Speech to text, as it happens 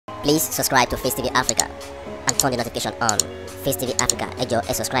Please subscribe to Facetv Africa and turn the notification on. Facetv Africa, ẹ jọ̀ọ́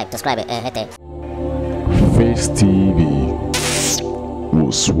ẹ subscribe, hete. Facetv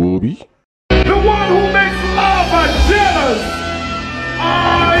was Swoby. The one who makes lava jealous.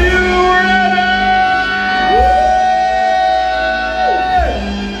 Are you ready?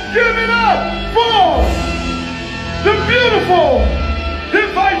 Give it up for the beautiful, the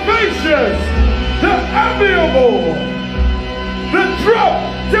vivacious, the amiable, the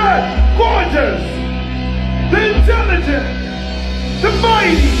drop-dead gorgeous, the intelligent, the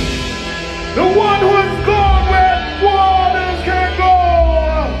mighty, the one who has gone where waters can go.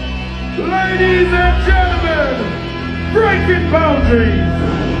 Ladies and gentlemen, breaking boundaries,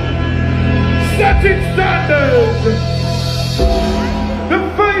 setting standards, the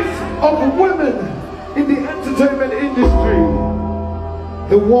face of women in the entertainment industry,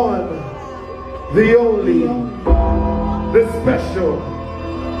 the one, the only, the special,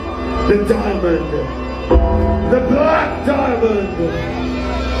 the diamond, the black diamond,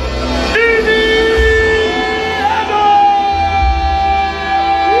 Iyabo!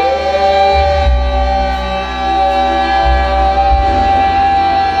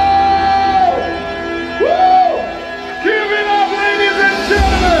 Woo! Give it up, ladies and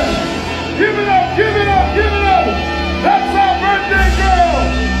gentlemen! Give it up, give it up, give it up! That's our birthday girl!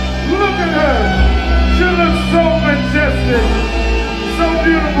 Look at her! She looks so majestic, so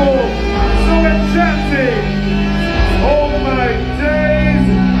beautiful, so enchanting. Oh my days!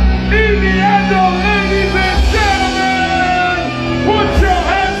 Iyabo, ladies and gentlemen! Put your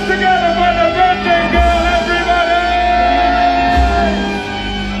hands together for the birthday girl, everybody!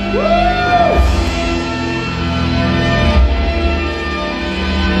 Woo!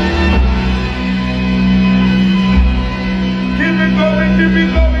 Keep it going, keep it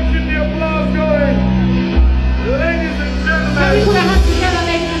going, keep the applause going. Ladies and gentlemen, Put your hands together,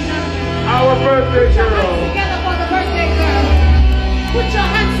 ladies and gentlemen. our birthday Put your girl. hands together for the birthday girl. Put your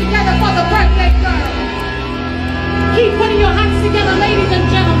hands together for the birthday girl. Keep putting your hands together, ladies and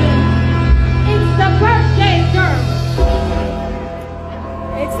gentlemen. It's the birthday girl.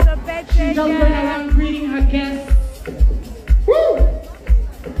 It's the birthday She's just going around greeting her guests. Woo!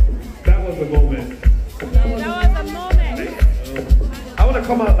 That was the moment. That was a moment. I want to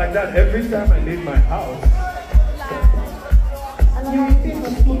come out like that every time I leave my house.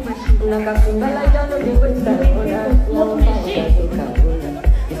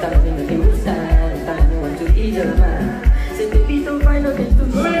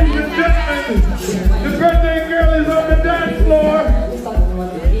 Ladies and gentlemen, the birthday girl is on the dance floor.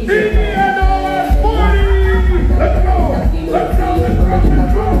 Edo 40th! Let's go! Let's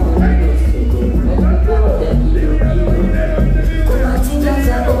go!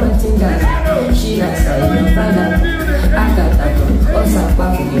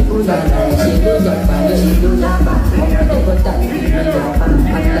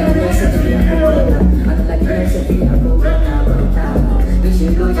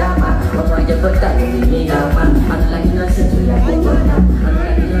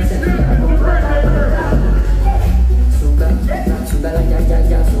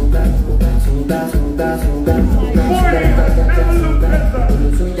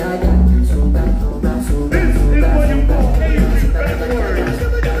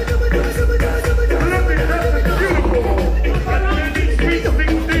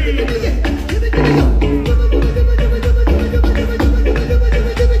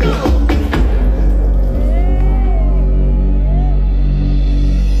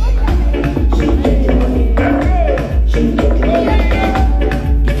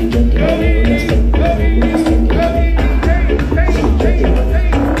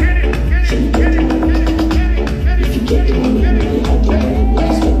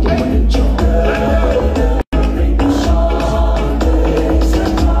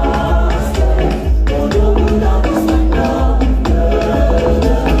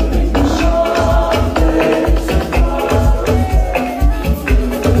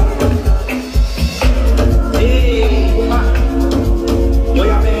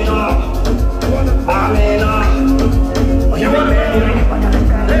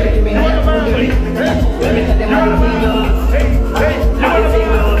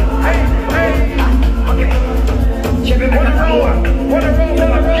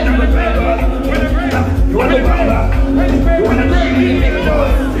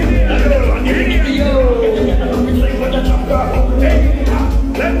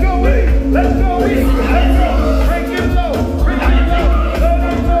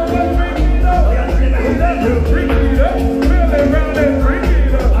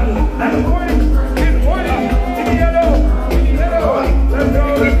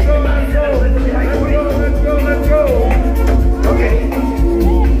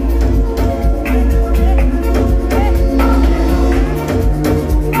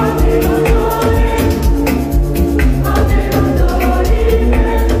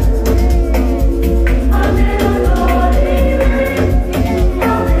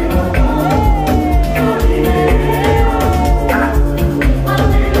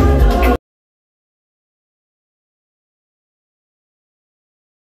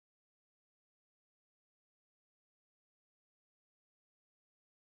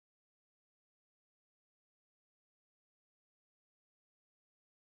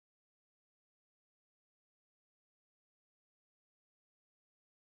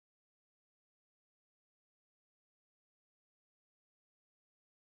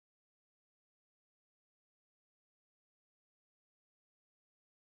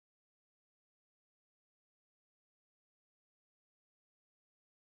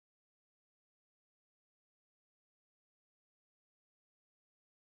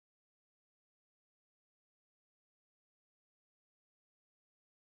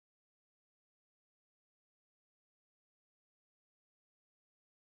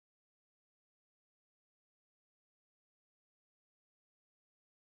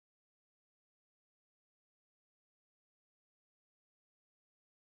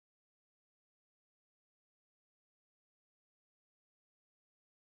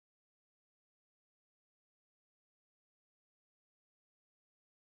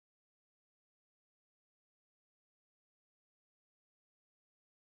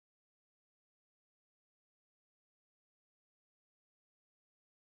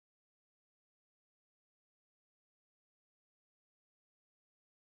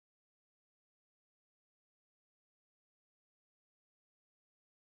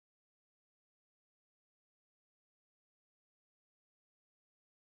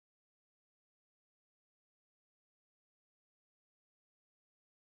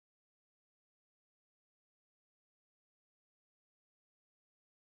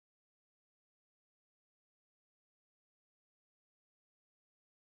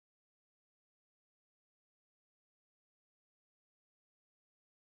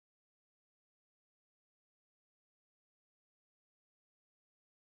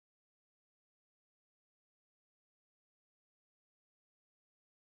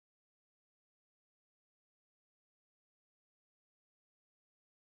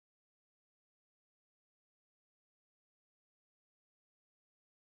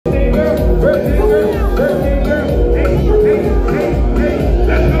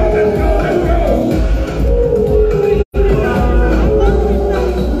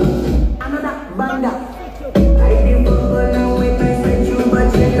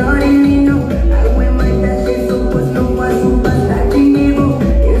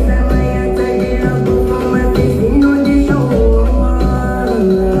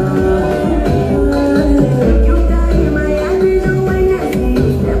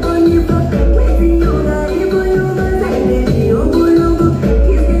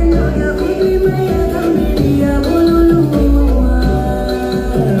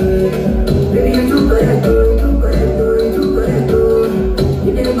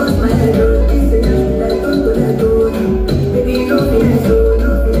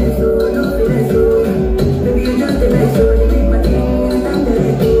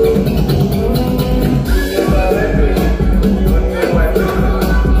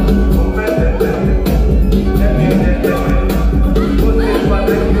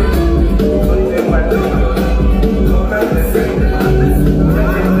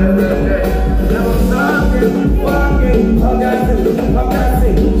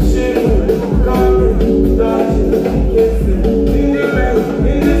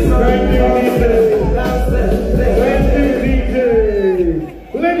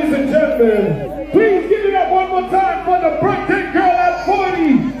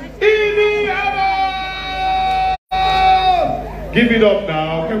 it up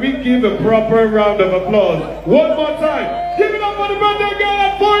now. Can we give a proper round of applause? One more time. Give it up for the birthday girl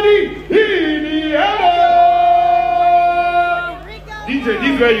at 40 in the Edo. DJ,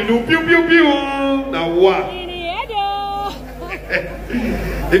 this is where you do pew pew pew. Now what?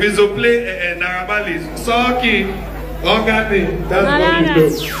 If it's a play Narabalis, Saki, Ogani, that's what you do.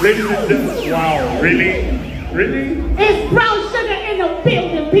 Ladies and gentlemen, wow, really? Really? It's brown sugar in the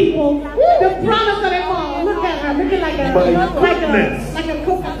building, people. The brownest of them all. Look at her, looking like a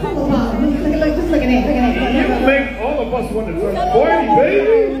Coca-Cola bar. Just look at that, You make all of us want to turn 40,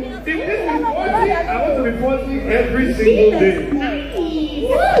 baby. If this is 40, I want to be 40 every single day.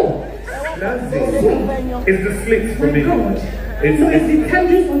 That's it. It's the slits for me. It's the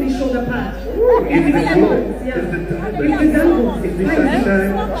tendons on the shoulder pad. It's the glow. It's the diamonds. It's the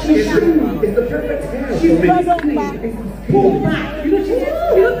sunshine. It's the perfect hair for me. It's pulled back. You know,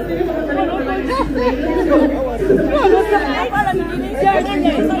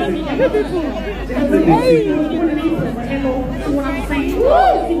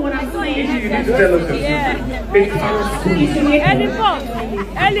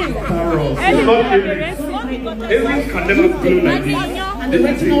 and the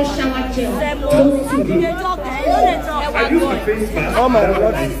retinol shower gel. I use my face mask. Oh my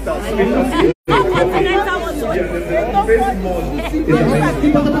God.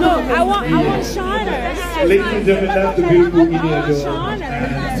 No, I want Shauna. Ladies and gentlemen, that's the beautiful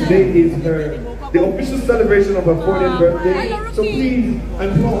Iyabo. Today is the official celebration of her 40th birthday. So please, I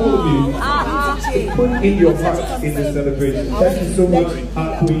implore all of you to put in your heart in this celebration. Thank you so much,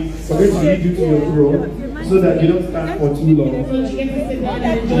 Queen, for going to lead you to your throne so that you don't stand for too long.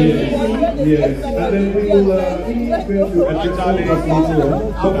 Yes. And then we will going to address all of us later on.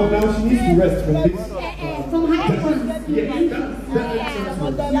 But for now, she needs to rest from this. From high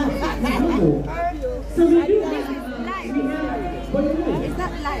school. So we do have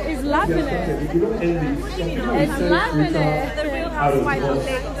It's laughing at it. It's laughing at it. The real housewife of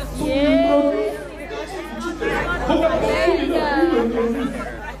Lagos.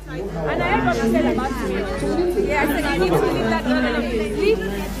 And I heard what you said about you. Yeah, I said you need to leave that girl alone. Leave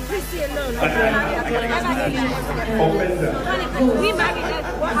Chrissy alone. We married her.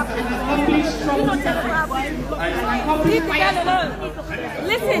 What happened? You don't tell her what happened. Leave the girl alone.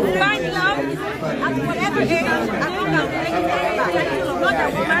 Listen, find love at whatever age. I think I'm not that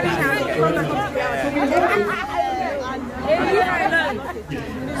we're married now. Leave her alone.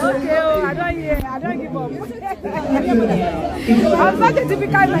 Okay, oh, I don't give up. I'm not a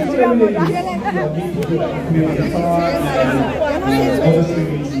typical Nigerian mother.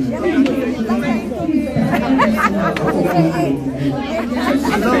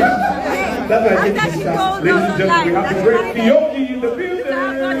 That's why I think ladies and gentlemen, we have the great Fiyoki in the building.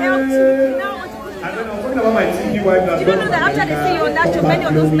 And then I was talking about my TV wife that's you know that after they see you on that show, many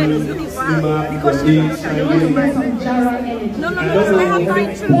of those men is looking for her because she's no, I have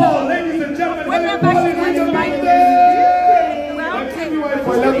mine too. Ladies and gentlemen, whenever she wants to buy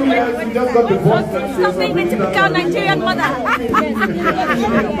stop being the typical Nigerian mother.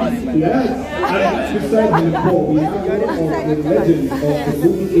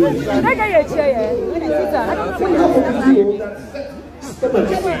 Should I get you a chair?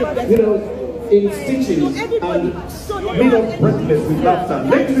 You know, in stitches and made up breathless with laughter.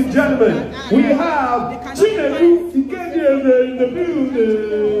 Ladies and gentlemen, we have Chinedu in the building.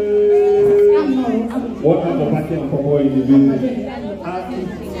 What other backing for boy in the building?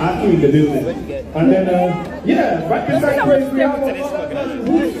 Aki in the building. And then, yeah, right beside Grace, we have a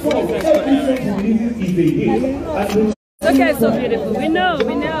who's from every single is a hit. Okay, so beautiful. We know.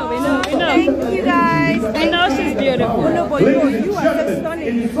 Thank you guys. I know she's beautiful. No, but you are just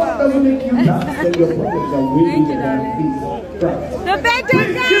stunning. If that doesn't make you laugh, then your problems are way Thank you, than darling. The birthday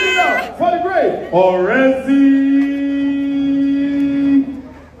Please give it up for the great Orezi.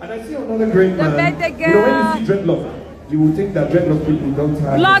 And I see another great man. birthday You know, when you see dreadlock, you will think that dreadlock people don't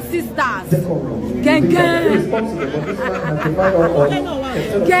have Blood sisters. decorum. Gang, You think that gang. they're irresponsible, but this man has defied all odds.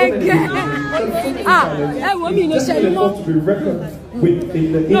 Gang, gang. To be reckoned with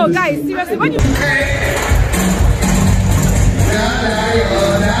in the No, industry. guys, seriously, when you...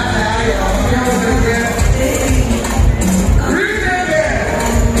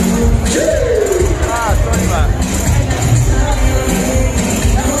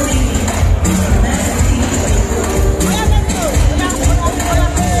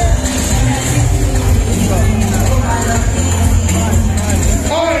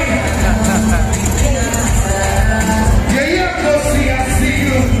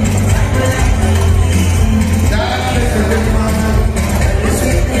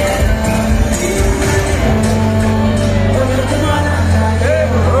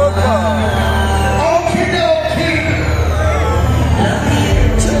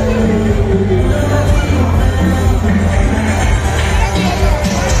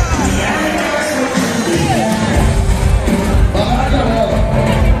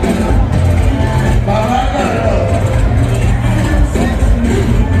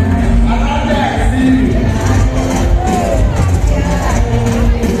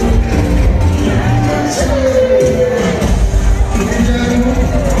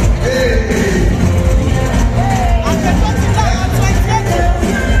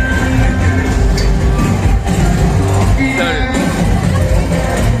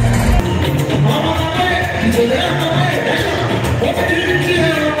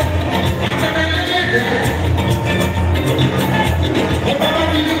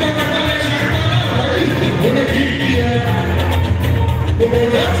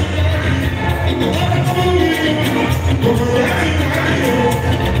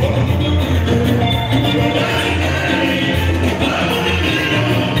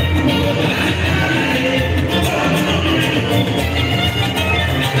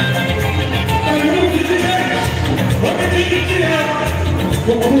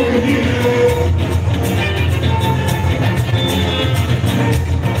 We're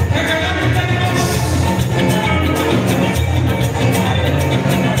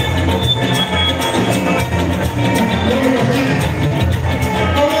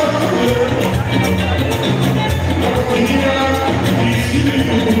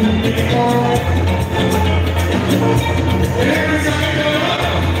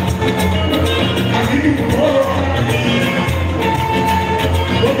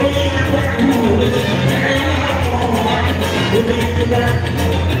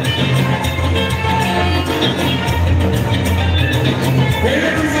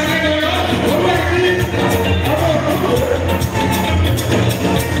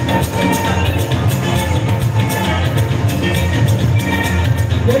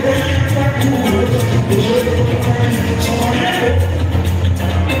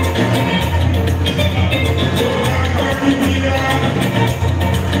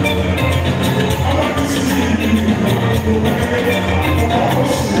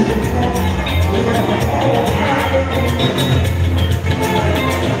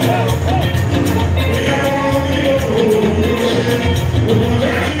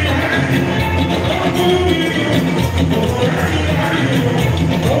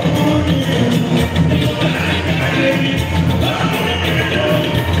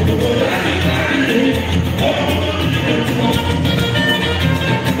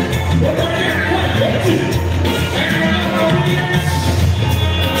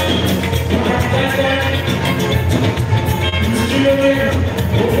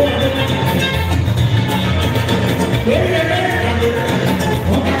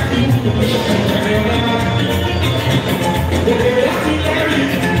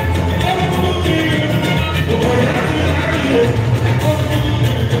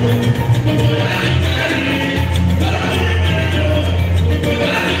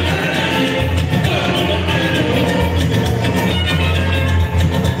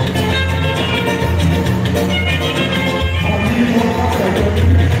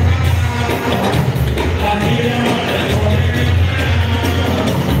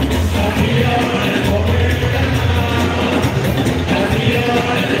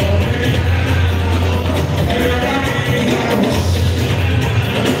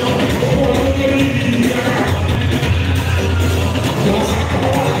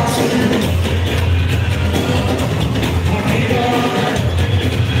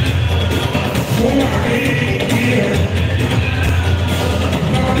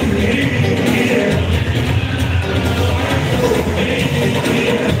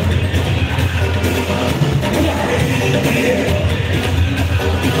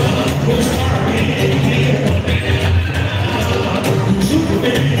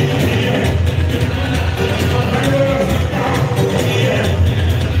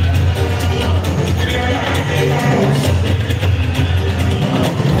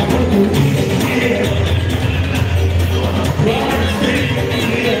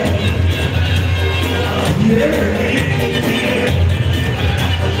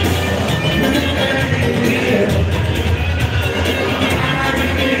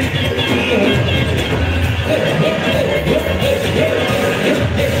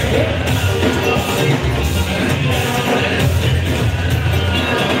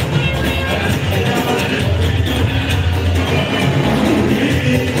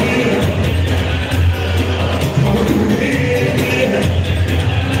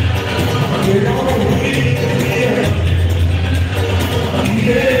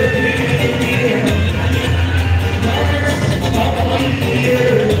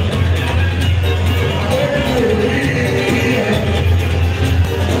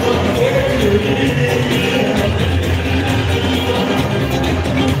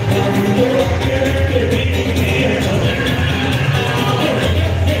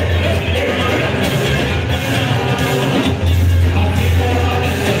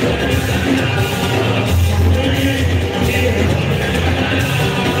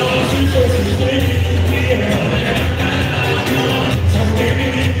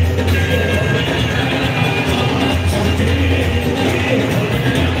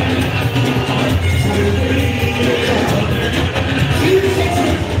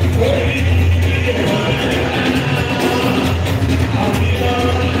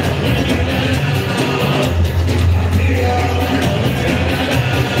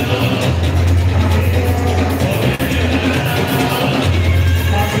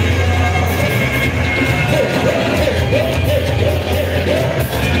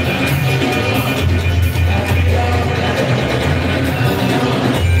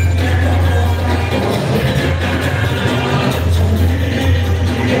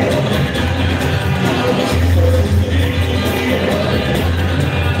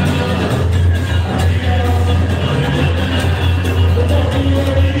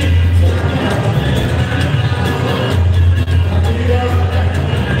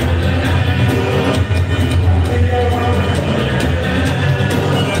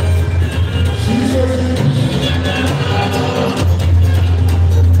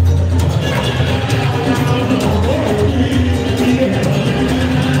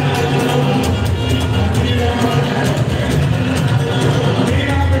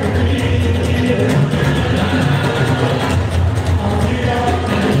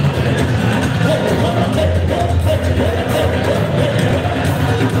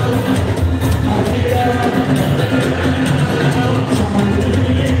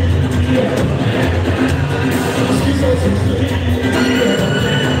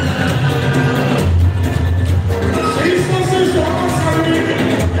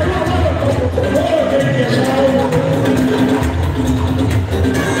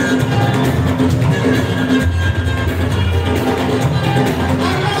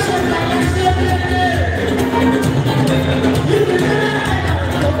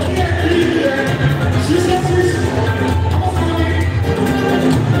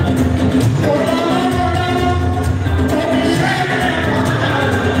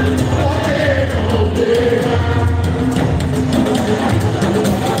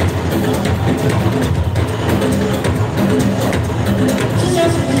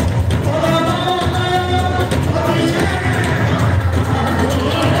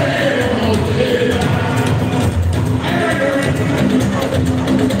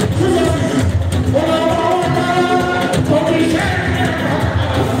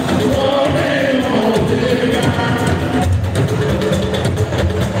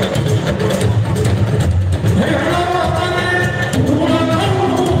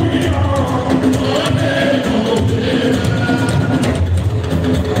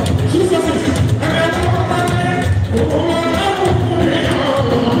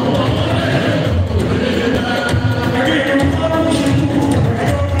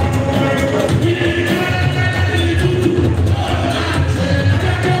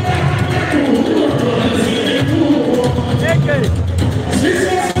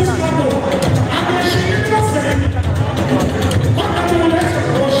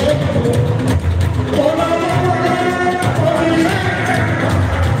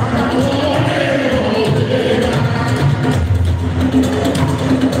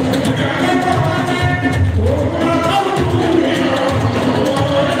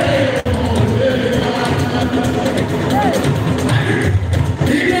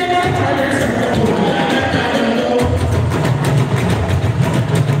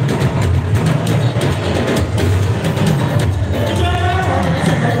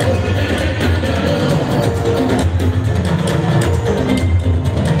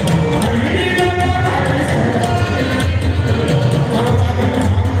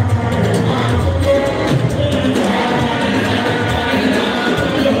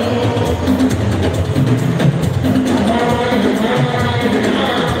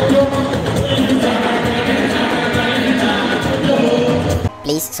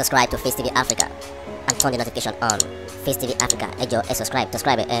subscribe to Face TV Africa and turn the notification on. Face TV Africa, ẹ jọ̀ọ́ ẹ subscribe,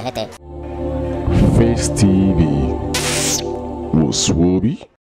 hete. Face TV was Swoby.